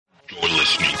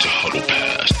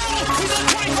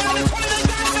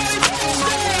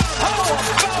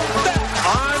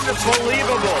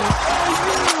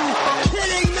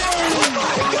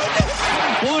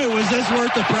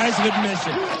the price of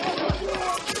admission.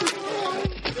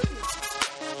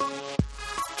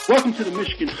 Welcome to the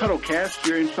Michigan Huddlecast.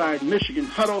 You're inside Michigan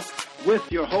Huddle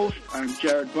with your host. I'm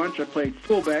Jarrod Bunch. I played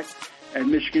fullback at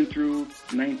Michigan through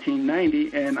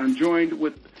 1990, and I'm joined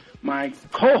with my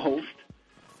co-host,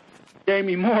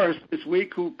 Jamie Morris, this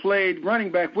week, who played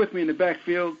running back with me in the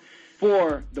backfield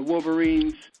for the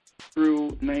Wolverines through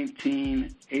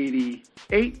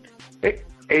 1988.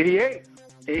 88.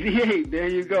 There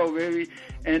you go, baby.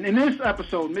 And in this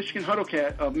episode, Michigan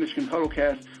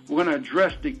Huddlecast, we're going to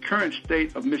address the current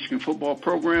state of Michigan football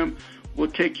program. We'll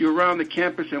take you around the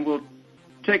campus, and we'll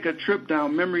take a trip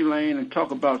down memory lane and talk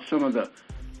about some of the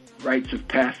rites of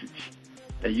passage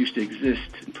that used to exist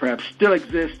and perhaps still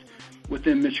exist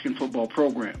within Michigan football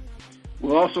program.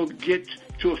 We'll also get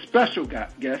to a special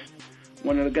guest,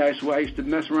 one of the guys who I used to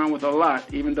mess around with a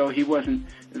lot, even though he wasn't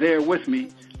there with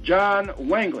me, John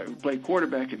Wangler, who played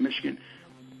quarterback at Michigan,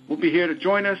 will be here to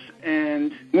join us.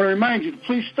 And I want to remind you to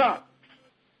please stop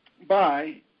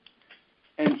by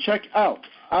and check out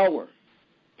our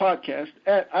podcast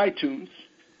at iTunes.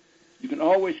 You can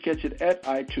always catch it at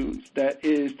iTunes. That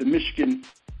is the Michigan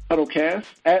Huddlecast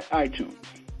at iTunes.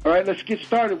 All right, let's get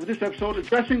started with this episode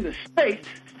addressing the state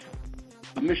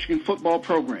of Michigan football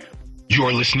program.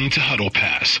 You're listening to Huddle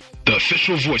Pass, the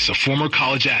official voice of former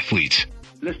college athletes.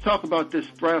 Let's talk about this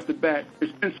right off the bat.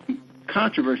 There's been some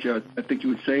controversy, I think you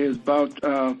would say, about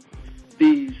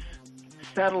these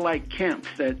satellite camps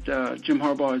that Jim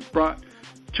Harbaugh has brought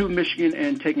to Michigan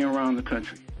and taking around the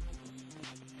country.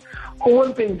 Well,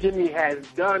 one thing Jimmy has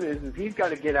done is he's got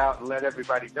to get out and let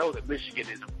everybody know that Michigan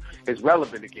is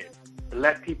relevant again. And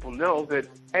let people know that,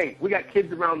 hey, we got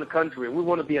kids around the country, and we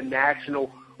want to be a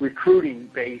national recruiting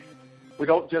base. We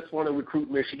don't just want to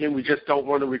recruit Michigan. We just don't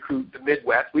want to recruit the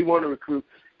Midwest. We want to recruit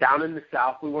down in the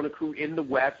South. We want to recruit in the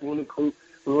West. We want to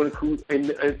recruit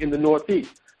in the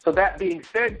Northeast. So that being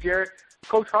said, Jarrod,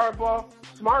 Coach Harbaugh,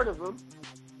 smart of him,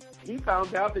 he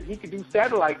found out that he could do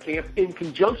satellite camps in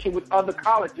conjunction with other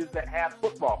colleges that have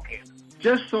football camps.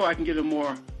 Just so I can get a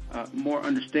more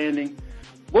understanding,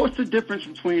 what's the difference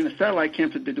between the satellite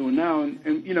camps that they're doing now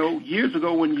and you know, years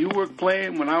ago when you were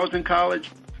playing, when I was in college?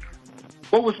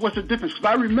 What's the difference? Because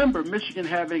I remember Michigan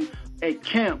having a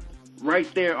camp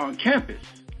right there on campus,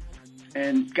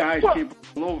 and guys came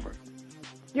from all over.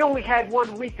 You only had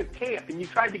 1 week of camp, and you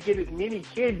tried to get as many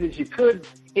kids as you could,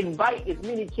 invite as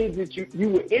many kids as you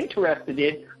were interested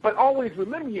in, but always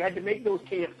remember you had to make those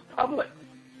camps public.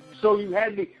 So you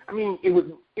had to, I mean, it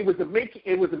was a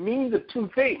means of two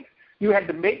things. You had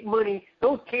to make money.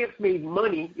 Those camps made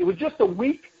money. It was just a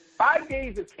week, 5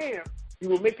 days of camp. You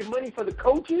were making money for the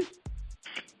coaches,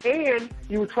 and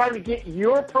you were trying to get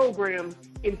your program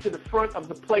into the front of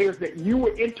the players that you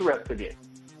were interested in.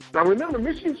 Now, remember,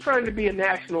 Michigan's trying to be a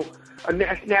national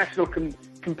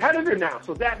competitor now.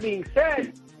 So that being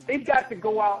said, they've got to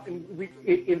go out and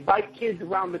invite kids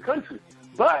around the country.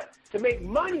 But to make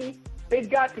money, they've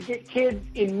got to get kids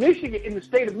in Michigan, in the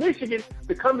state of Michigan,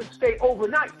 to come and stay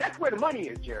overnight. That's where the money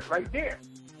is, Jarrod, right there.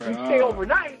 You stay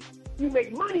overnight, you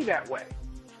make money that way.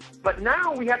 But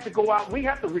now we have to go out, we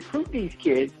have to recruit these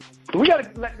kids. We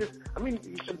got to let this, I mean,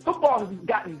 football has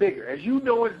gotten bigger. As you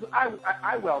know, as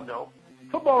I well know,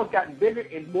 football has gotten bigger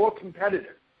and more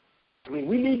competitive. I mean,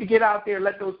 we need to get out there and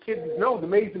let those kids know the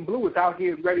Maize and Blue is out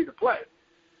here ready to play.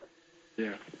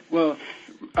 Yeah. Well,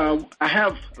 I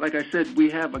have, like I said,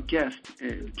 we have a guest,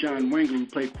 John Wangler, who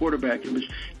played quarterback.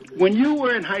 When you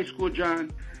were in high school,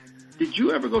 John, did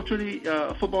you ever go to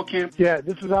the football camp? Yeah,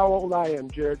 this is how old I am,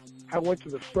 Jarrod. I went to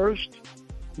the first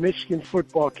Michigan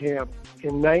football camp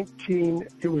in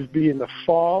the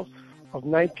fall of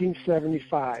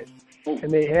 1975. Oh.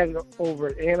 And they had it over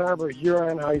at Ann Arbor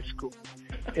Huron High School.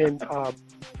 And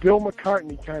Bill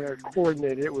McCartney kind of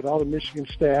coordinated it with all the Michigan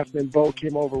staff. And then Bo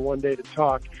came over one day to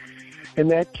talk.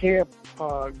 And that camp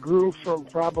grew from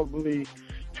probably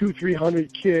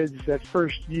 200-300 kids that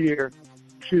first year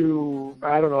to,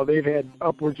 I don't know, they've had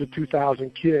upwards of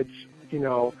 2,000 kids, you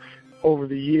know, over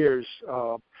the years.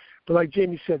 But like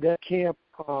Jamie said, that camp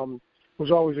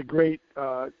was always a great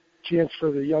chance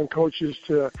for the young coaches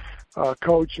to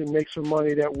coach and make some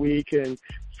money that week, and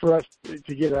for us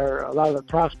to get a lot of the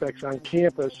prospects on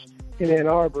campus in Ann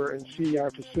Arbor and see our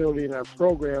facility and our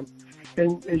program.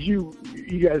 And as you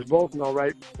guys both know,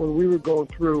 right, when we were going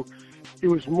through, it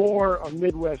was more a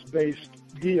Midwest-based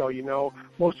deal, you know.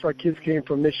 Most of our kids came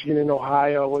from Michigan and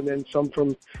Ohio, and then some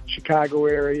from Chicago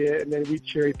area, and then we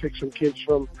cherry-picked some kids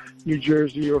from New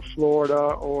Jersey or Florida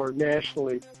or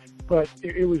nationally. But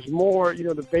it was more, you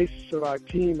know, the basis of our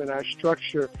team and our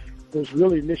structure was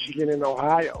really Michigan and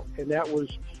Ohio. And that was,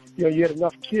 you know, you had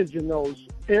enough kids in those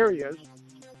areas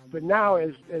But now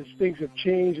as things have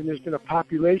changed and there's been a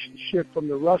population shift from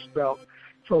the Rust Belt,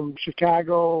 from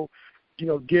Chicago,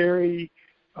 Gary,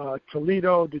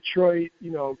 Toledo, Detroit,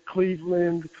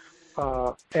 Cleveland,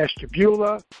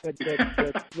 Ashtabula,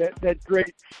 that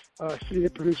great city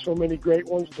that produced so many great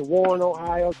ones, to Warren,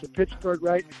 Ohio, to Pittsburgh,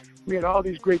 right? We had all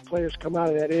these great players come out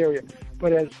of that area.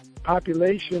 But as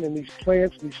population and these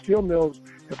plants and these steel mills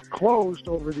have closed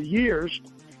over the years,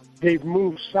 they've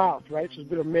moved south, right? So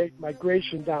there's been a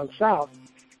migration down south.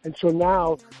 And so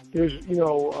now there's,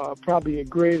 probably a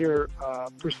greater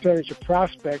percentage of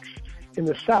prospects in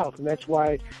the south. And that's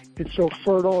why it's so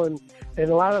fertile. And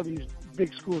a lot of these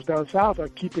big schools down south are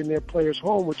keeping their players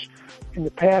home, which in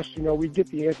the past, we get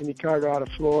the Anthony Carter out of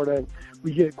Florida, and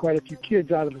we get quite a few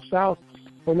kids out of the south.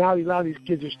 Well, now a lot of these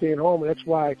kids are staying home, and that's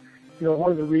why,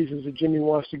 one of the reasons that Jimmy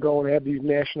wants to go and have these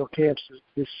national camps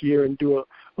this year and do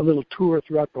a little tour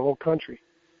throughout the whole country.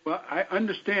 Well, I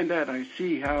understand that. I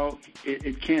see how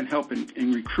it can help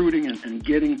in recruiting and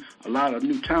getting a lot of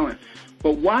new talent.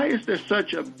 But why is there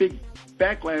such a big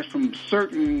backlash from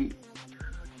certain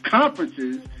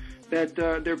conferences that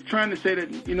they're trying to say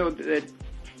that, that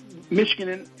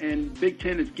Michigan and Big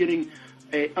Ten is getting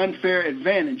an unfair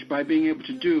advantage by being able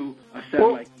to do a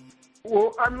satellite?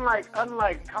 Well,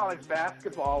 unlike college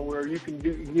basketball, where you can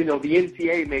do, the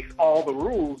NCAA makes all the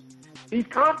rules, these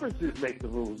conferences make the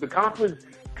rules. The conference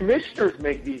commissioners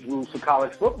make these rules for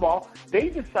college football. They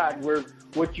decide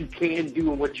what you can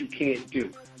do and what you can't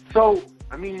do. So,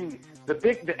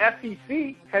 the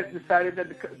SEC has decided that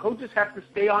the coaches have to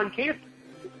stay on campus.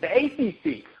 The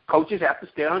ACC, coaches have to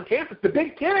stay on campus. The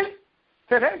Big Ten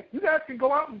said, hey, you guys can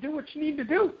go out and do what you need to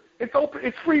do. It's open.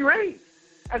 It's free reign,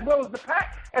 as well as the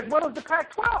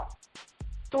Pac-12.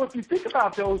 So if you think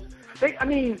about those,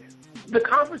 the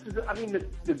conferences,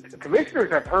 the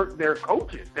commissioners have hurt their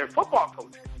coaches, their football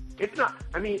coaches. It's not,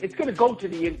 it's going to go to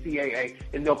the NCAA,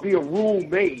 and there'll be a rule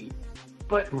made.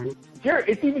 But, Jarrod,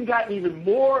 it's even gotten even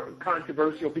more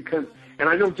controversial because, and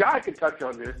I know Jai could touch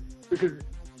on this, because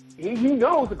he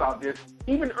knows about this.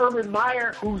 Even Urban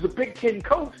Meyer, who's a Big Ten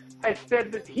coach, has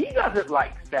said that he doesn't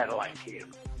like satellite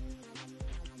camps.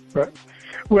 Right.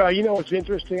 Well, it's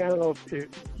interesting. I don't know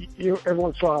if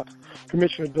everyone saw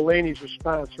Commissioner Delaney's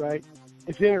response, right?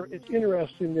 It's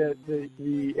interesting that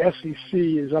the SEC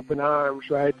is up in arms,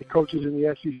 right? The coaches in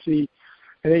the SEC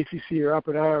and ACC are up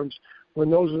in arms when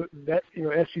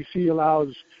SEC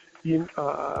allows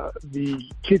the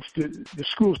kids the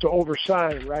schools to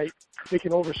oversign, right? They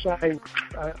can oversign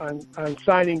on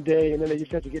signing day, and then they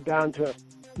just have to get down to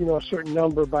a certain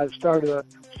number by the start of the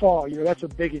fall. That's a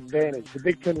big advantage. The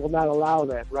Big Ten will not allow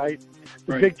that, right?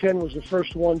 The Big Ten was the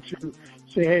first one to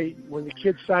say, hey, when the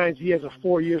kid signs, he has a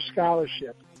 4-year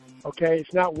scholarship. Okay,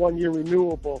 it's not 1 year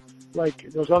renewable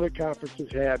like those other conferences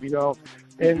have,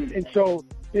 and so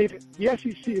the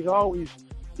SEC has always,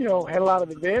 had a lot of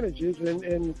advantages,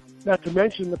 and not to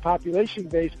mention the population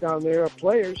base down there of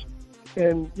players.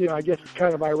 And, I guess it's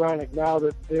kind of ironic now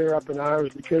that they're up in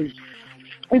arms because,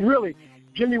 and really,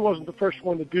 Jimmy wasn't the first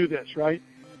one to do this, right?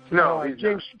 No,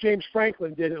 James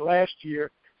Franklin did it last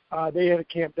year. They had a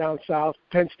camp down south.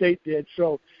 Penn State did.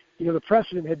 So, the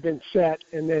precedent had been set,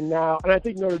 and then now, and I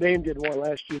think Notre Dame did one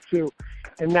last year too.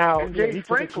 And now, James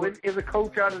Franklin is a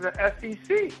coach out of the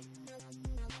SEC.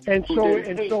 And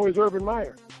so is Urban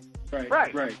Meyer.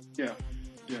 Right. Yeah.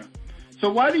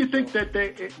 So why do you think that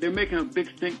they're making a big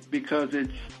stink? Because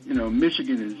it's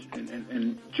Michigan is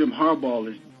and Jim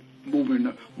Harbaugh is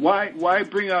moving. Why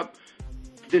bring up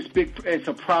this big as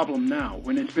a problem now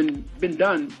when it's been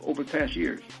done over the past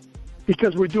years?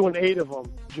 Because we're doing 8 of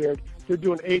them, Jarrod. They're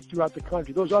doing 8 throughout the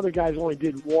country. Those other guys only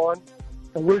did 1,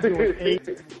 and we're doing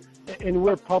 8, and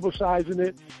we're publicizing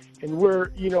it, and we're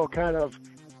kind of.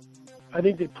 I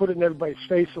think they put it in everybody's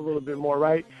face a little bit more,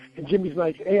 right? And Jimmy's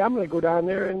like, hey, I'm going to go down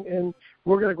there, and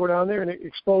we're going to go down there and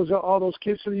expose all those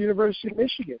kids to the University of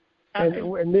Michigan.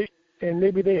 And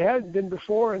maybe they hadn't been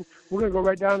before, and we're going to go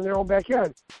right down in their own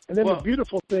backyard. And then the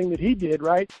beautiful thing that he did,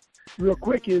 right, real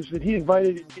quick, is that he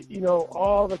invited,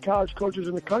 all the college coaches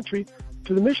in the country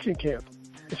to the Michigan camp.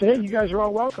 He said, hey, you guys are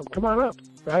all welcome. Come on up,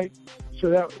 right? So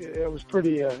that was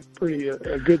pretty a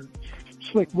good,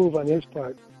 slick move on his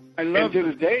part. I love to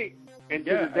this day. I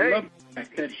love the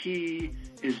fact that he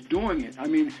is doing it.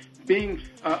 Being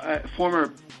a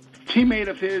former teammate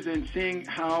of his and seeing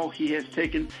how he has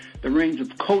taken the reins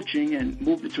of coaching and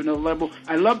moved it to another level.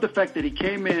 I love the fact that he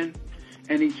came in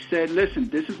and he said, listen,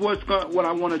 this is what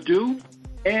I want to do.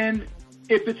 And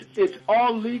if it's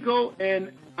all legal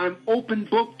and I'm open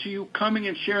book to you coming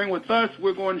and sharing with us,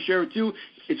 we're going to share with you.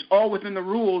 It's all within the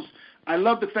rules. I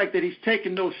love the fact that he's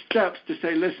taken those steps to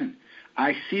say, listen,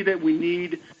 I see that we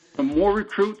need for more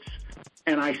recruits,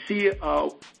 and I see a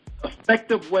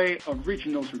effective way of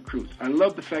reaching those recruits. I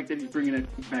love the fact that he's bringing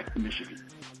it back to Michigan.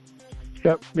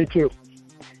 Yep, me too.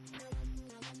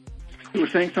 You were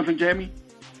saying something, Jamie?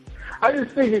 I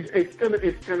just think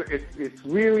it's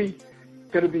really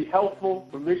gonna be helpful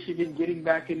for Michigan getting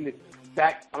back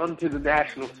onto the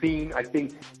national scene. I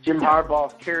think Jim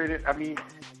Harbaugh's carried it. I mean,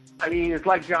 it's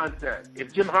like John said.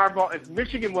 If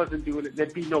Michigan wasn't doing it,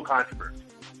 there'd be no controversy.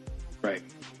 Right.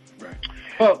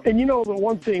 Well, and the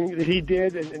one thing that he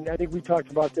did, and I think we talked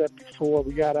about that before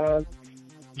we got on,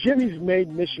 Jimmy's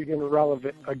made Michigan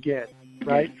relevant again,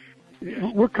 right?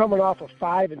 Yeah. We're coming off a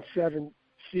 5-7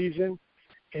 season,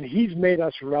 and he's made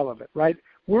us relevant, right?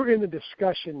 We're in the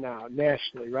discussion now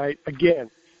nationally, right? Again.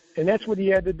 And that's what he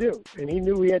had to do. And he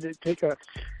knew he had to take a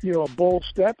bold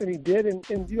step, and he did.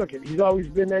 And look, he's always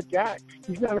been that guy.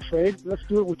 He's not afraid. Let's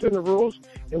do it within the rules,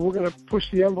 and we're going to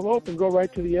push the envelope and go right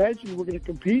to the edge, and we're going to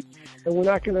compete, and we're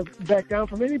not going to back down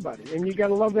from anybody. And you got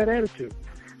to love that attitude.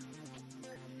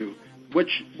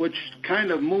 Which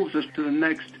kind of moves us to the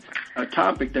next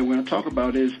topic that we're going to talk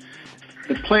about is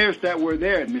the players that were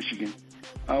there at Michigan.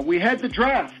 We had the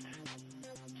draft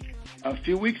a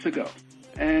few weeks ago.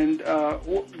 And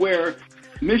where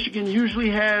Michigan usually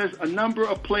has a number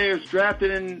of players drafted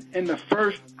in the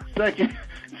first, second,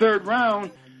 third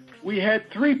round, we had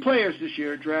 3 players this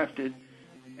year drafted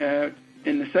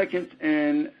in the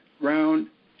second round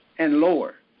and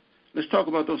lower. Let's talk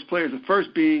about those players. The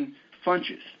first being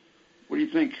Funchess. What do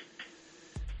you think?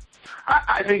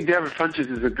 I think Devin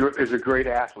Funchess is a great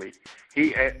athlete.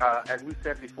 He, as we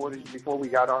said before we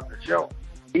got on the show,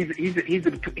 he's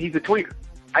a tweener.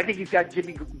 I think he's got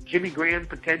Jimmy Graham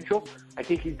potential. I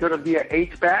think he's going to be an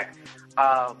H-back,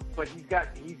 but he's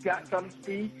got some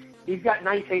speed. He's got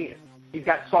nice hands. He's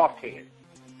got soft hands.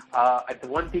 The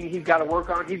one thing he's got to work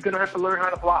on, he's going to have to learn how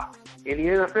to block. In the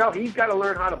NFL, he's got to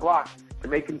learn how to block to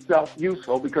make himself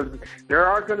useful because there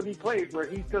are going to be plays where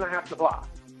he's going to have to block.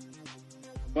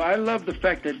 Well, I love the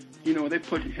fact that, they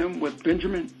put him with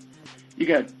Benjamin. You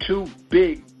got 2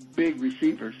 big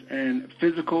receivers and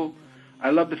physical. I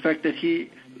love the fact that he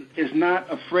is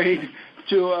not afraid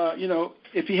to,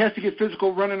 if he has to get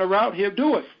physical running a route, he'll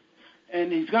do it.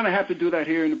 And he's going to have to do that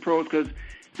here in the pros because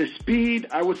the speed,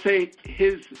 I would say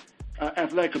his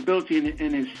athletic ability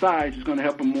and his size is going to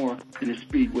help him more than his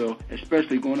speed will,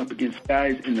 especially going up against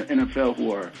guys in the NFL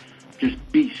who are just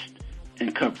beasts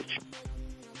in coverage.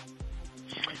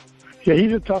 Yeah,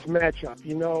 he's a tough matchup.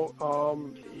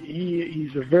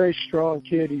 He's a very strong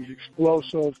kid. He's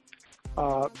explosive.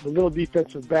 The little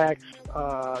defensive backs,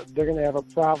 they're going to have a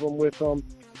problem with him,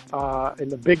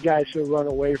 and the big guys he'll run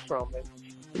away from. And,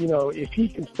 if he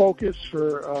can focus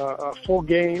for a full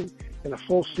game and a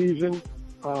full season,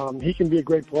 he can be a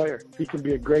great player. He can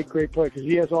be a great player because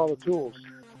he has all the tools.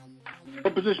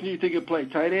 What position do you think he'll play,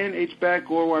 tight end, H-back,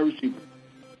 or wide receiver?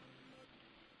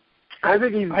 I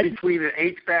think he's between an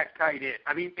H-back,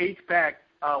 H-back,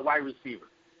 wide receiver.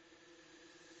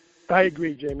 I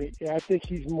agree, Jamie. Yeah, I think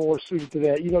he's more suited to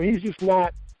that. He's just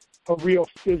not a real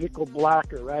physical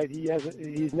blocker, right?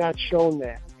 He's not shown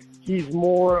that. He's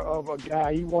more of a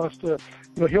guy. He wants to,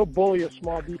 he'll bully a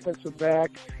small defensive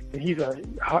back, and he's a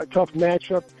tough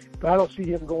matchup. But I don't see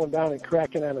him going down and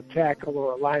cracking on a tackle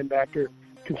or a linebacker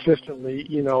consistently,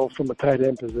 from a tight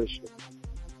end position.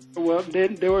 Well,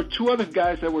 then there were 2 other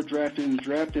guys that were drafted in the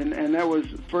draft, and that was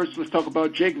first. Let's talk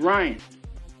about Jake Ryan.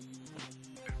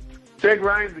 Jake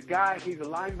Ryan's a guy. He's a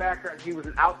linebacker. He was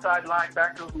an outside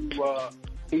linebacker who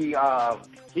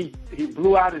he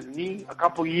blew out his knee a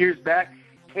couple years back.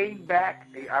 Came back.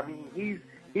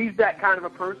 He's that kind of a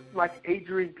person like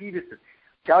Adrian Peterson.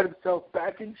 Got himself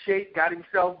back in shape. Got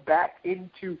himself back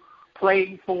into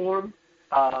playing form.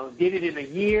 Did it in a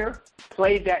year.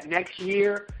 Played that next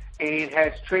year. And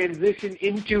has transitioned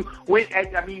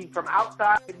from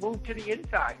outside and moved to the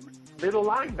inside, middle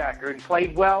linebacker, and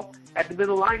played well at the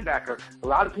middle linebacker. A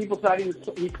lot of people thought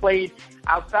he played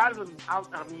outside of him.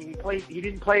 He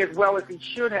didn't play as well as he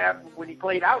should have when he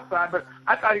played outside, but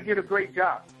I thought he did a great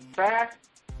job. Fast,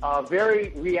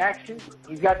 very reaction.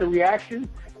 He's got the reaction.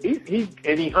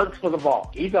 He hunts for the ball.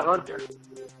 He's a hunter.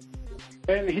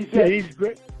 And he's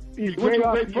great. He's great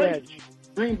off the edge.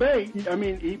 Green Bay. He's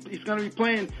going to be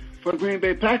playing for the Green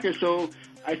Bay Packers, so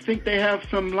I think they have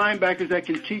some linebackers that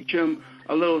can teach him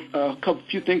a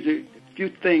few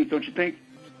things. Don't you think?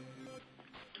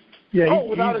 Yeah.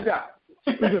 Without a doubt.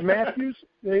 Is it Matthews?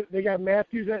 They got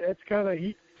Matthews. That's kind of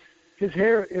his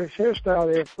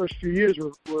hairstyle there. The first few years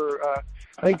were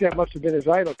I think that must have been his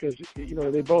idol because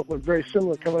they both look very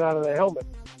similar coming out of the helmet.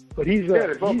 But they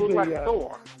both look like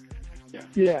Thor.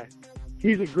 Yeah.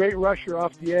 he's a great rusher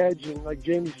off the edge, and like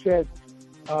Jamie said,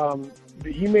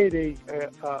 he made a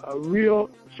real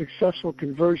successful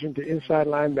conversion to inside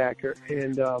linebacker,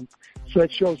 and so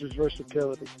that shows his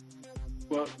versatility.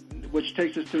 Well, which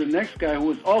takes us to the next guy who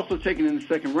was also taken in the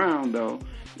second round, though,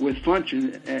 with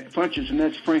Funches, and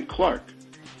that's Frank Clark.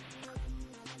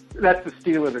 That's the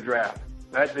steal of the draft.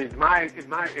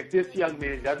 If this young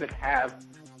man doesn't have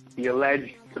the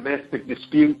alleged domestic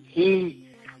dispute, he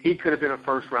could have been a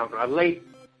first rounder, a late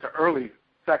to early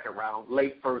second round,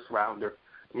 late first rounder.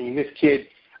 I mean, this kid,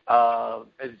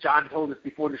 as John told us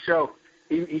before the show,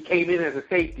 he came in as a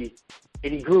safety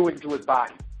and he grew into his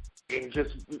body. And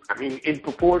just, I mean, in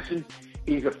proportion,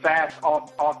 he's a fast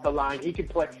off the line. He can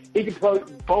play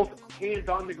both hands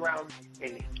on the ground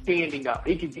and standing up.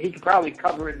 He could probably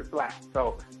cover in the flat.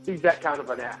 So he's that kind of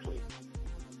an athlete.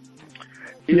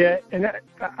 Yeah, and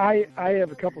I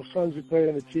have a couple of sons who played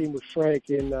on the team with Frank,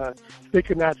 and they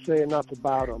could not say enough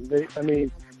about him.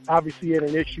 Obviously he had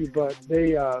an issue, but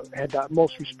they had the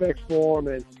most respect for him,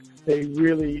 and they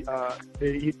really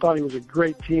he thought he was a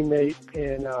great teammate.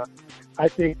 And I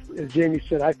think, as Jamie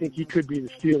said, I think he could be the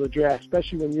steal of the draft,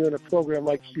 especially when you're in a program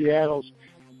like Seattle's,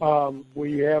 where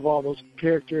you have all those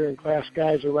character and class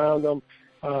guys around them.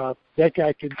 That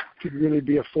guy could really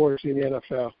be a force in the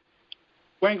NFL.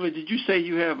 Wangler, did you say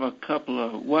you have a couple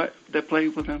of what that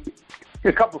played with him?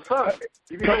 A couple of sons.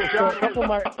 A couple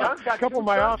of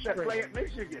my offspring. That play at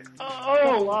Michigan.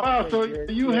 Oh, wow. So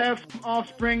you have some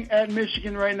offspring at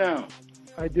Michigan right now?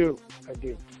 I do.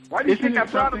 Why do you think I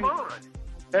brought him on?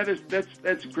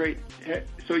 That's great.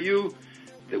 So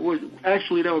that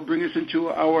would bring us into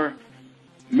our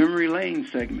Memory Lane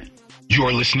segment.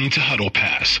 You're listening to Huddle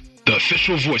Pass, the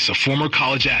official voice of former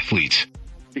college athletes.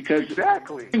 Because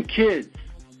exactly, kids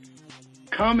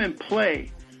come and play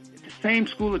at the same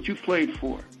school that you played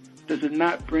for. Does it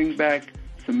not bring back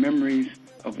some memories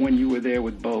of when you were there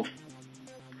with both?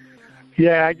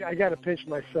 Yeah, I got to pinch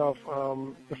myself.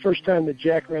 The first time that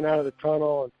Jack ran out of the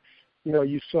tunnel, and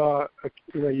you saw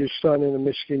your son in a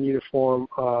Michigan uniform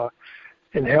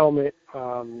and helmet.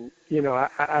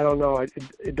 I don't know.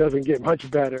 It doesn't get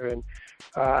much better, and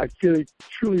I've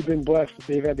truly been blessed that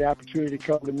they've had the opportunity to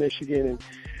come to Michigan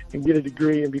and get a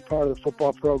degree and be part of the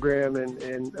football program and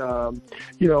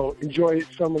enjoy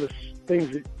some of the things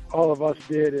that all of us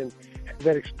did, and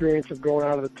that experience of going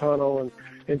out of the tunnel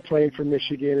and playing for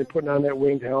Michigan and putting on that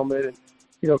winged helmet and,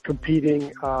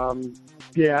 competing.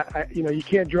 You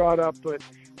can't draw it up, but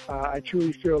I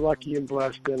truly feel lucky and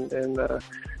blessed, and I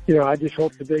just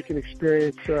hope that they can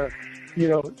experience,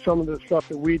 some of the stuff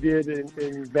that we did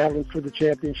in battling for the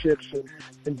championships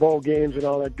and bowl games and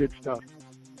all that good stuff.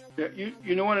 Yeah, you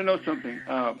want to know something?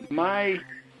 My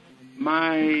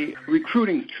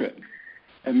recruiting trip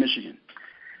at Michigan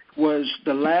was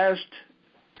the last.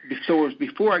 So it was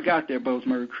before I got there, but it was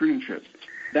my recruiting trip.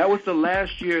 That was the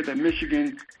last year that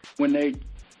Michigan, when they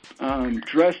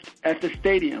dressed at the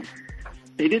stadium,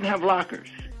 they didn't have lockers.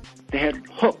 They had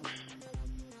hooks.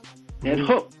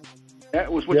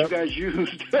 That was what you guys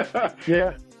used.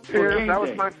 Yeah. That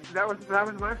was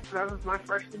my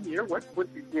freshman year.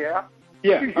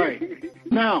 Yeah. All right.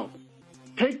 Now,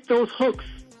 take those hooks.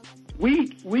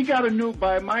 We got a new,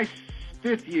 by my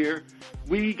fifth year,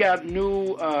 we got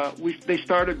new. They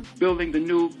started building the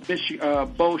new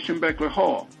Bo Schembechler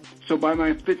Hall. So by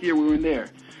my fifth year, we were in there.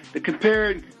 They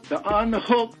compared the on the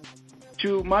hook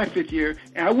to my fifth year,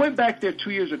 and I went back there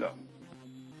 2 years ago.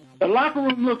 The locker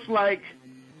room looks like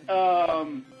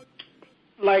the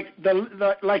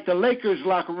Lakers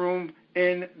locker room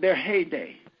in their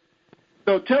heyday.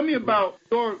 So tell me about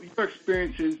your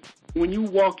experiences when you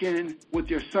walk in with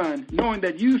your son, knowing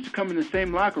that you used to come in the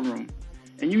same locker room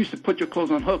and you used to put your clothes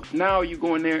on hooks. Now you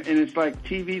go in there and it's like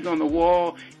TVs on the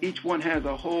wall. Each one has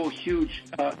a whole huge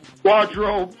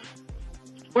wardrobe.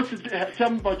 Tell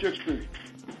me about your experience.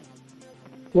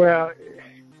 Well,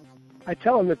 I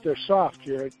tell them that they're soft,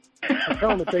 Jarrod. I tell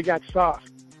them that they got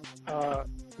soft. When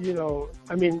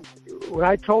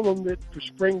I told them that for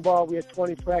spring ball we had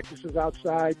 20 practices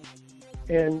outside,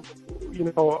 and,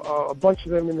 a bunch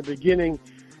of them in the beginning,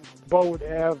 Bo would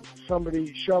have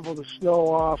somebody shovel the snow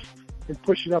off and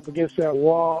push it up against that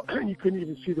wall. You couldn't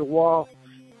even see the wall.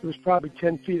 It was probably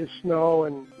 10 feet of snow,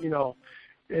 and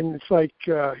it's like,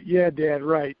 yeah, Dad,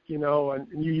 right,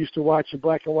 and you used to watch a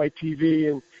black and white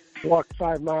TV and walk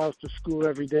 5 miles to school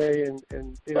every day and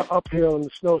uphill in the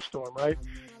snowstorm, right?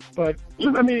 But,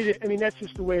 I mean, that's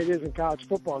just the way it is in college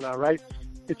football now, right?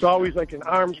 It's always like an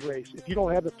arms race. If you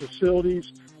don't have the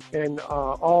facilities and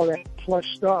all that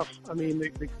plush stuff, I mean,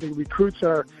 the recruits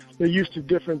they're used to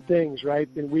different things,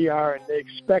 right, than we are, and they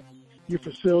expect your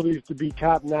facilities to be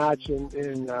top-notch and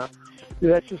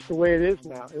that's just the way it is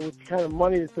now. And with the kind of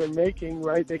money that they're making,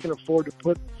 right, they can afford to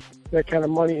put that kind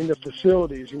of money into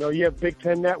facilities. You know, you have Big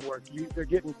Ten Network. They're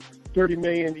getting $30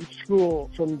 million each school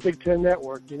from the Big Ten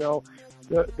Network. You know,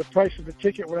 the price of a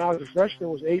ticket when I was a freshman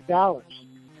was $8.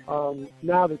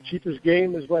 Now the cheapest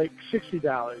game is like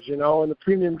 $60, you know, and the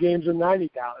premium games are $90.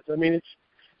 I mean,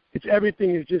 it's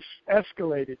everything is just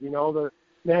escalated. You know, the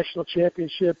national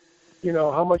championship, you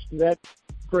know, how much does that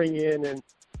bring in? And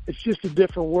it's just a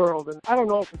different world. And I don't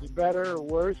know if it's better or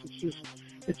worse.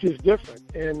 It's just different.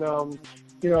 And,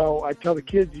 you know, I tell the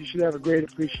kids you should have a great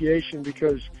appreciation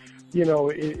because, you know,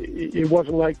 it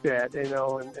wasn't like that, you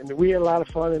know, and we had a lot of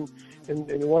fun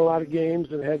and won a lot of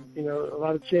games and had, you know, a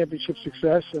lot of championship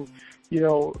success. And, you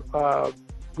know,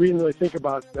 we didn't really think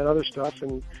about that other stuff.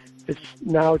 And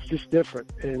now it's just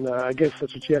different. And I guess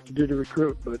that's what you have to do to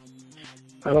recruit. But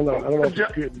I don't know. I don't know if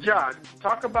it's good. John,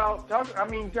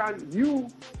 John, you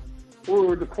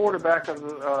were the quarterback of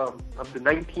the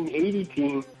 1980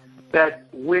 team that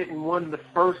went and won the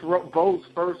first Rose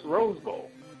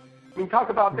Bowl. I mean, talk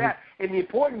about that and the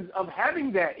importance of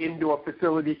having that indoor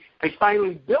facility. They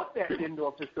finally built that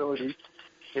indoor facility,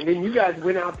 and then you guys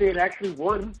went out there and actually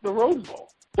won the Rose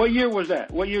Bowl. What year was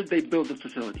that? What year did they build the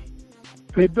facility?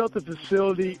 They built the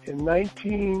facility in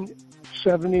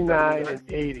 1979 and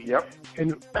 80. Yep.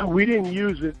 And we didn't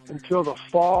use it until the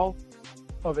fall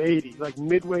of 80, like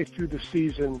midway through the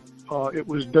season, it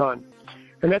was done.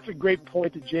 And that's a great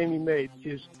point that Jamie made,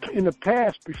 is in the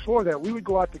past, before that, we would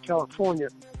go out to California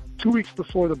 2 weeks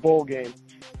before the bowl game,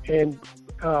 and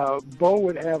Bo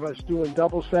would have us doing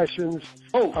double sessions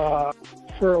for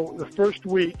the first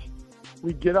week.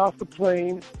 We'd get off the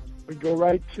plane, we'd go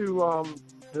right to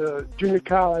the junior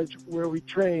college where we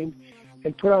trained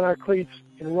and put on our cleats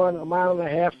and run 1.5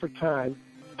 miles for time.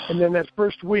 And then that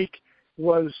first week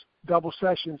was double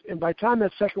sessions. And by the time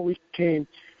that second week came,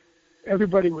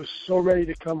 everybody was so ready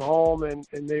to come home, and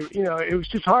they, you know, it was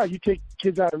just hard. You take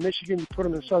kids out of Michigan, you put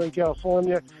them in Southern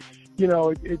California, you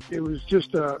know, it was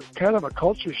just a kind of a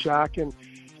culture shock. And,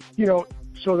 you know,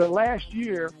 so the last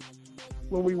year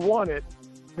when we won it,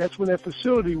 that's when that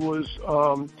facility was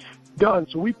done.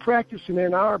 So we practiced in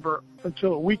Ann Arbor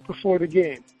until a week before the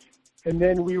game. And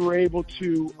then we were able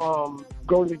to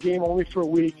go to the game only for a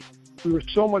week. We were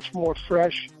so much more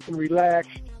fresh and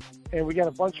relaxed, and we got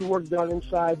a bunch of work done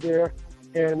inside there.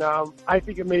 And I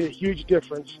think it made a huge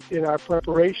difference in our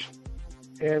preparation.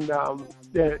 And,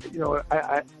 you know,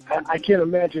 I can't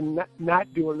imagine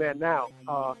not doing that now.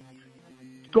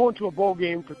 Going to a bowl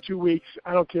game for 2 weeks,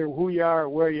 I don't care who you are or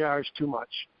where you are, is too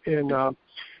much. And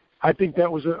I think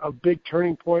that was a big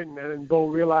turning point, and Bo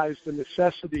realized the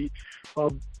necessity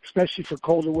of, especially for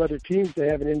colder weather teams, to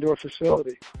have an indoor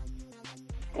facility.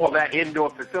 Well, that indoor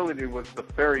facility was the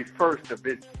very first of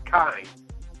its kind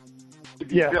to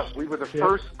be built. We were the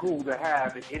first school to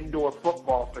have an indoor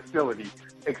football facility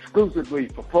exclusively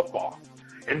for football.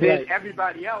 And then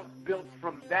everybody else built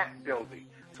from that building.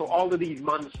 So all of these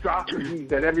monstrosities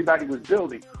that everybody was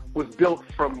building was built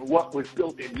from what was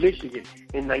built in Michigan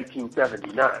in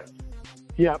 1979.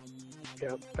 Yep,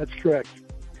 that's correct.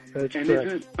 That's and correct.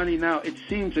 Isn't it funny now? It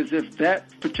seems as if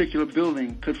that particular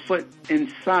building could fit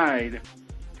inside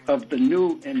of the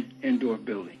new indoor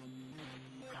building.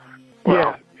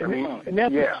 Wow. Yeah, and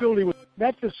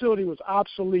that facility was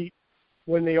obsolete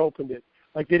when they opened it.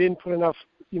 Like, they didn't put enough,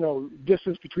 you know,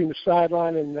 distance between the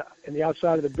sideline and the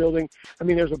outside of the building. I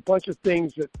mean, there's a bunch of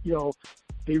things that, you know,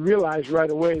 they realized right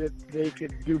away that they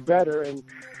could do better. And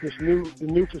the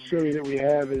new facility that we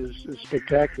have is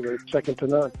spectacular. It's second to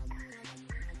none.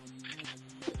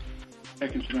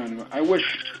 Second to none. I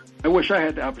wish I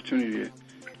had the opportunity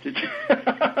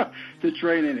to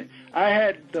train in it. I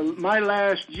had my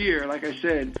last year, like I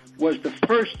said, was the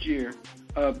first year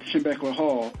of Schembechler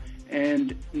Hall.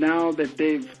 And now that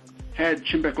they've had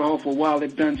Schembechler Hall for a while,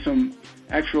 they've done some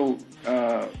actual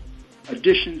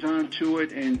additions onto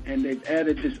it, and they've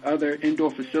added this other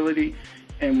indoor facility.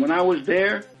 And when I was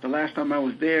there, the last time I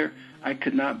was there, I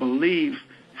could not believe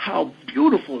how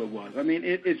beautiful it was. I mean,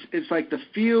 it's like the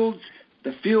fields,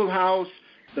 the field house,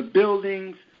 the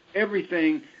buildings,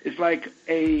 everything is like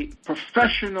a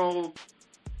professional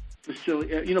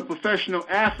facility, professional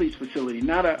athletes facility,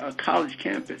 not a college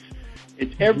campus.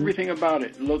 It's everything about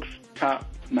it looks top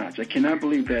notch. I cannot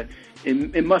believe that.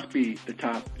 It must be the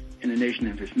top in the nation.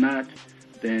 If it's not,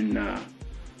 then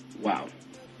wow.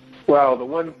 Well, the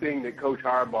one thing that Coach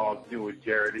Harbaugh is doing,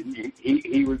 Jarrod, and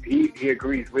he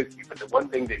agrees with you, but the one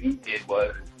thing that he did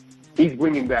was he's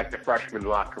bringing back the freshman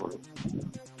locker room.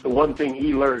 The one thing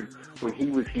he learned when he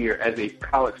was here as a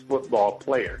college football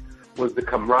player was the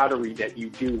camaraderie that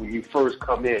you do when you first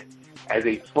come in as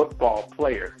a football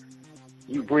player.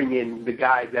 you bring in the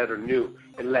guys that are new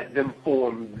and let them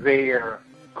form their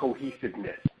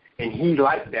cohesiveness. And he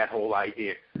liked that whole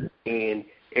idea. And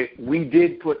we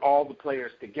did put all the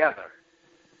players together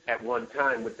at one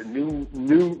time with the new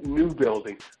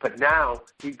building, but now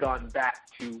he's gone back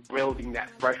to building that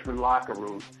freshman locker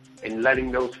room and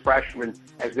letting those freshmen,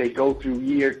 as they go through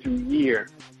year to year,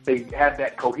 they have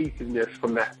that cohesiveness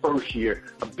from that first year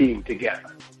of being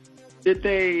together. Did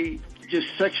they just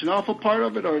section off a part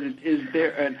of it, or is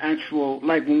there an actual,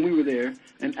 like when we were there,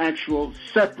 an actual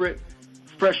separate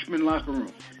freshman locker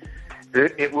room?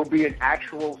 It will be an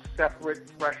actual separate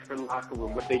freshman locker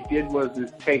room. What they did was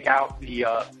take out the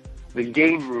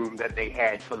game room that they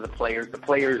had for the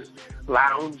players'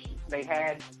 lounge they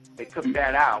took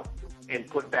that out and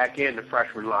put back in the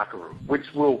freshman locker room,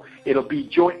 it'll be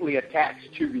jointly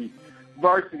attached to the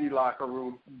varsity locker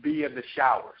room via the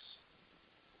showers.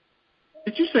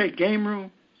 Did you say game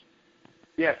room?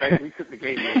 Yes, we took the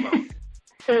game room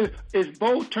out. Is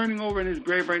Bo turning over in his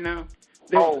grave right now?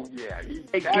 Oh, yeah.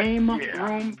 A game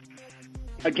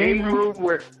room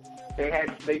where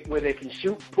where they can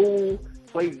shoot pool,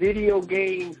 play video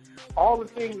games, all the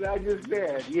things I just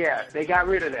said. Yeah, they got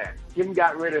rid of that. Jim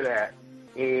got rid of that.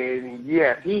 And,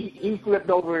 yes, he flipped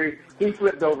over. He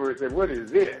flipped over and said, what is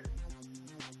this?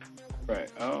 Right.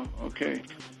 Oh, okay.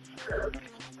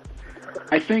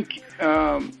 I think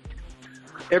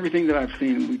everything that I've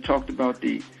seen, we talked about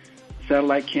the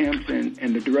satellite camps and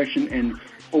the direction and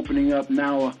opening up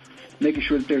now, making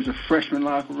sure that there's a freshman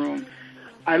locker room.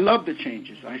 I love the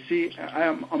changes.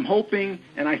 I'm hoping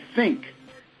and I think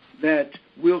that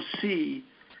we'll see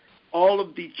all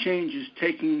of the changes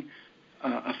taking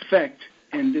effect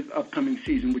in this upcoming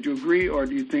season. Would you agree, or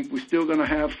do you think we're still going to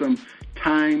have some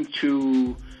time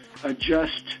to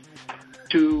adjust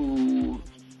to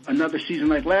another season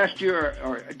like last year,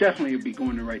 or definitely it'll be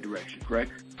going in the right direction,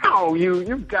 correct? Oh,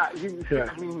 you've got. I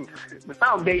mean, the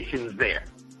foundation's there.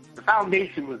 The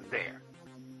foundation was there.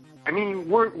 I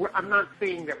mean, I'm not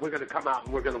saying that we're going to come out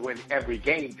and we're going to win every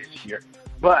game this year,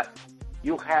 but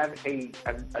you'll have a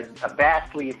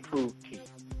vastly improved team,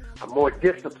 a more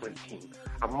disciplined team,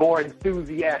 a more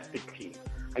enthusiastic team.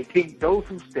 I think those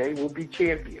who stay will be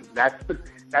champions. That's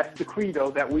the credo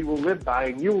that we will live by,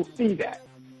 and you'll see that.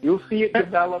 You'll see it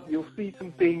develop. You'll see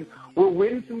some things. We'll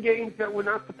win some games that we're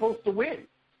not supposed to win.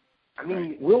 I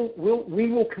mean, we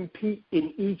will compete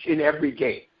in each and every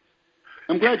game.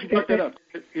 I'm glad you brought that up.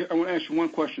 I want to ask you one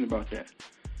question about that.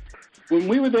 When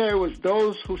we were there, it was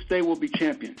those who stay will be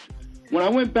champions. When I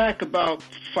went back about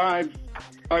 5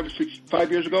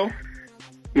 years ago,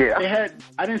 yeah,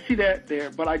 I didn't see that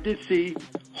there, but I did see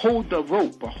hold the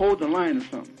rope or hold the line or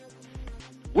something.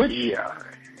 I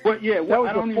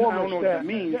don't know what that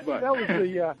means, but that was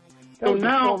the. So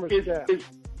now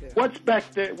what's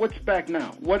back there? What's back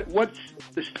now? What's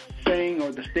the saying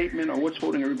or the statement or what's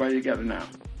holding everybody together now?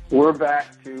 We're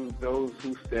back to those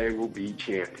who stay will be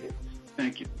champions.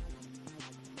 Thank you.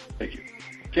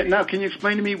 Now, can you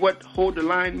explain to me what hold the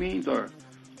line means or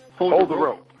hold the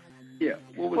rope? Yeah.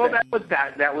 What was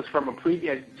that? That was from a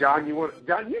previous. John,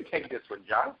 you take this one,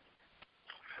 John.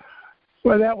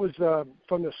 Well, that was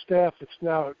from the staff that's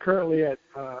now currently at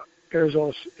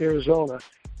Arizona,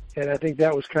 and I think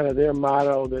that was kind of their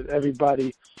motto, that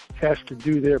everybody has to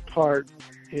do their part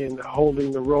in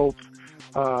holding the rope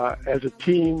as a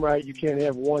team, right? You can't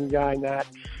have one guy not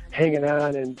hanging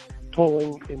on and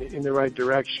pulling in the right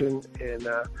direction, and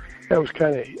that was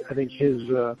kind of, I think, his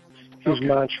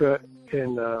mantra,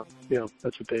 and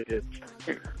that's what they did.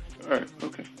 All right.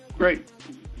 Okay. Great.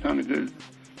 Sounded good.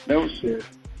 That was. Yeah.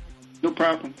 No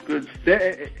problem. Good.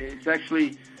 It's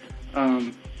actually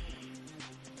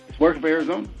it's working for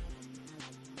Arizona.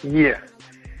 Yeah.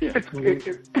 It's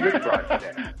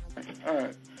all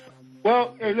right.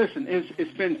 Well, hey, listen,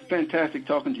 it's been fantastic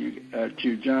talking to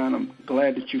you, John. I'm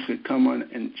glad that you could come on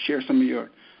and share some of your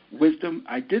wisdom.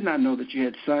 I did not know that you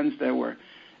had sons that were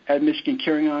at Michigan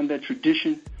carrying on that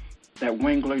tradition, that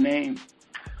Wangler name.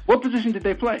 What position did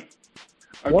they play?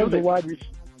 One's a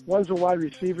wide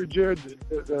receiver, Jarrod,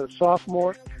 the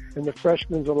sophomore, and the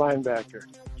freshman's a linebacker.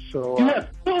 So you have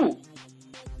two.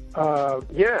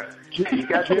 You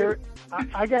got Jarrod.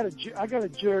 I got a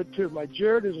Jarrod too. My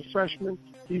Jarrod is a freshman.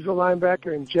 He's a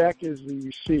linebacker, and Jack is the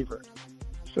receiver.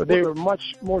 So they were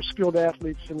much more skilled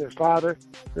athletes than their father.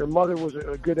 Their mother was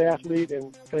a good athlete,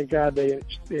 and thank God they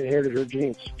inherited her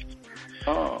genes.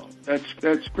 Oh,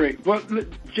 that's great. Well,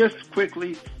 just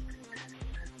quickly,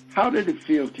 how did it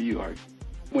feel to you, Art,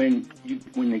 when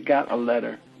they got a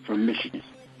letter from Michigan,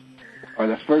 or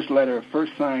the first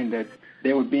sign that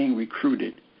they were being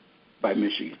recruited by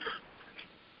Michigan?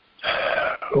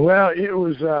 Well, it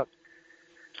was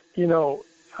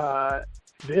the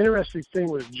interesting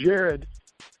thing was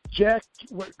Jack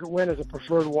went as a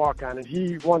preferred walk-on, and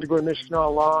he wanted to go to Michigan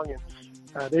all along, and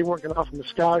they weren't going to offer him a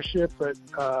scholarship, but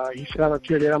he said, I don't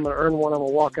care, Dad, I'm going to earn one, I'm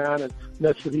going to walk on, and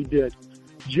that's what he did.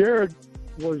 Jarrod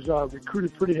was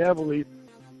recruited pretty heavily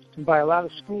by a lot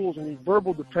of schools, and he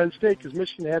verbaled to Penn State because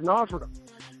Michigan hadn't offered him.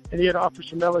 And he had offers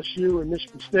from LSU and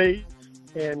Michigan State,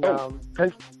 and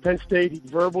Penn State he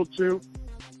verbaled to.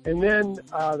 And then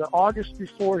the August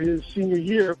before his senior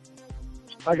year,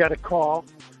 I got a call,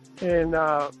 and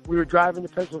we were driving to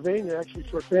Pennsylvania actually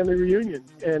for a family reunion.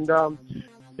 And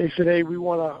they said, hey, we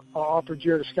want to offer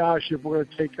Jarrod a scholarship. We're going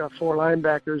to take 4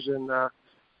 linebackers. And I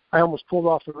almost pulled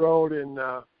off the road and,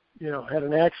 had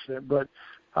an accident. But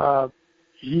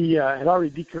he had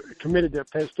already committed to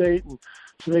Penn State. And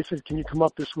so they said, can you come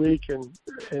up this week? And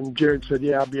Jarrod said,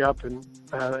 yeah, I'll be up. And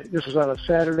this was on a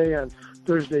Saturday. On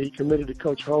Thursday, he committed to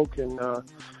Coach Hoke. And,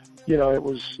 it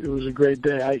was a great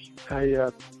day. I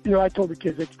told the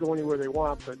kids they could go anywhere they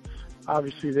want, but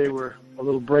obviously they were a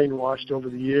little brainwashed over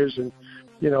the years. And,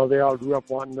 they all grew up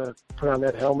wanting to put on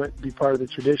that helmet, be part of the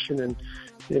tradition. And,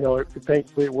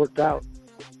 thankfully it worked out.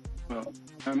 Well,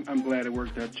 I'm glad it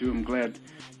worked out, too. I'm glad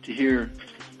to hear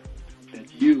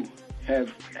that you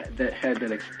have had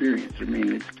that experience. I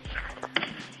mean,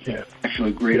 it's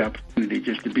actually a great opportunity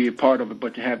just to be a part of it,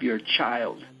 but to have your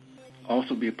child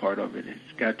also be a part of it. It's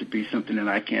got to be something that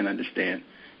I can't understand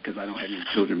because I don't have any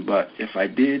children. But if I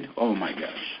did, oh my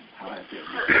gosh, how happy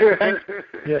I'd be.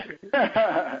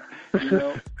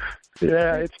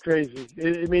 Yeah, it's crazy.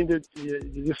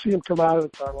 You see them come out of the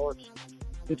tunnel.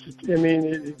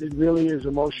 It really is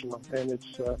emotional, and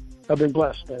I've bbeen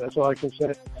blessed, man. That's all I can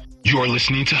say. You're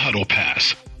listening to Huddle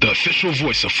Pass, the official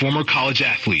voice of former college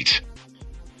athletes.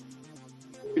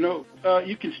 You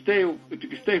can stay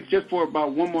just for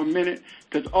about one more minute,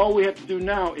 because all we have to do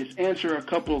now is answer a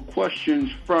couple of questions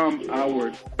from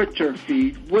our Twitter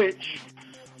feed, which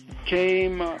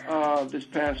came this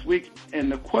past week, and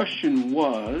the question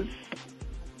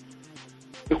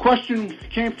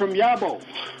came from Yabo,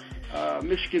 a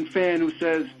Michigan fan who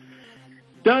says,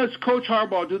 does Coach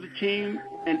Harbaugh do the team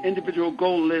and individual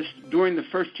goal list during the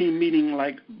first team meeting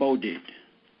like Bo did?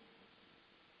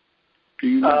 Do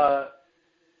you know?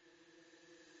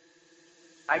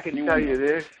 I can tell you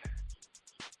this.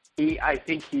 I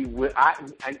think he will.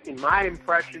 In my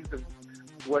impressions of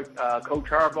what Coach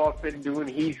Harbaugh's been doing,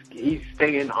 he's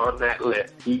staying on that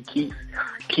list. He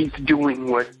keeps doing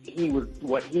what he was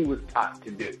taught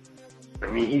to do. I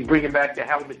mean, he's bringing back the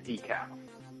helmet decal.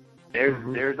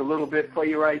 There's a little bit for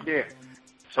you right there.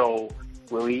 So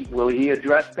will he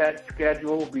address that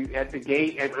schedule at the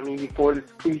gate? Before this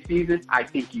preseason, I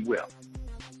think he will.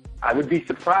 I would be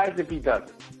surprised if he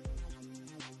doesn't.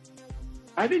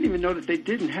 I didn't even know that they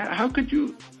didn't have. How could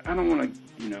you? I don't want to,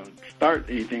 start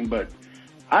anything, but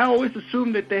I always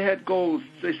assumed that they had goals.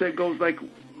 They said goals like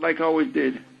I always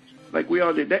did, like we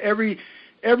all did. That every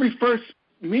first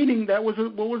meeting, that was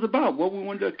what was about, what we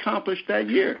wanted to accomplish that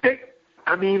year.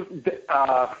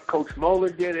 Coach Moeller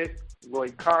did it.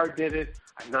 Lloyd Carr did it.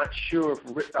 I'm not sure if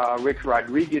Rich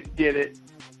Rodriguez did it.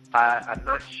 I'm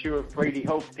not sure if Brady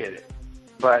Hope did it,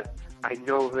 but I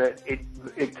know that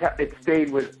it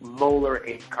stayed with Moeller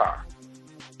and Carr.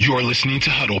 You're listening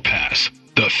to Huddle Pass,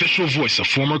 the official voice of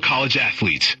former college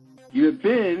athletes. You have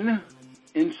been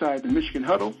inside the Michigan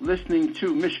Huddle, listening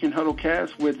to Michigan Huddle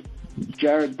Cast with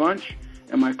Jarrod Bunch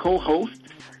and my co-host,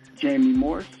 Jamie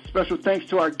Morris. Special thanks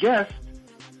to our guest,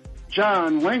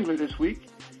 John Wangler, this week.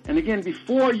 And again,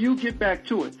 before you get back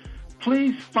to it,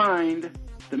 please find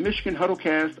the Michigan Huddle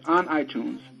Cast on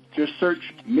iTunes. Just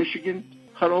search Michigan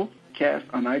Huddle Cast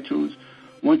on iTunes.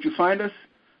 Once you find us,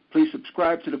 please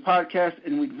subscribe to the podcast,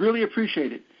 and we'd really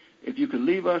appreciate it if you could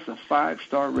leave us a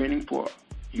 5-star rating for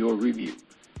your review.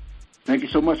 Thank you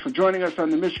so much for joining us on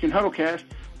the Michigan Huddle Cast.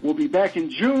 We'll be back in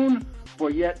June for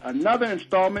yet another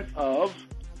installment of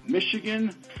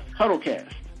Michigan Huddle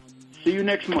Cast. See you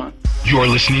next month. You're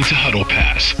listening to Huddle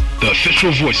Pass, the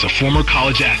official voice of former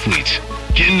college athletes.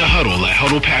 Get in the huddle at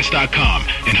huddlepass.com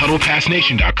and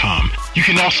huddlepassnation.com. You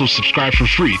can also subscribe for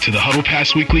free to the Huddle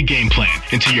Pass Weekly Game Plan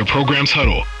into your program's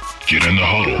huddle. Get in the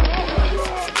huddle.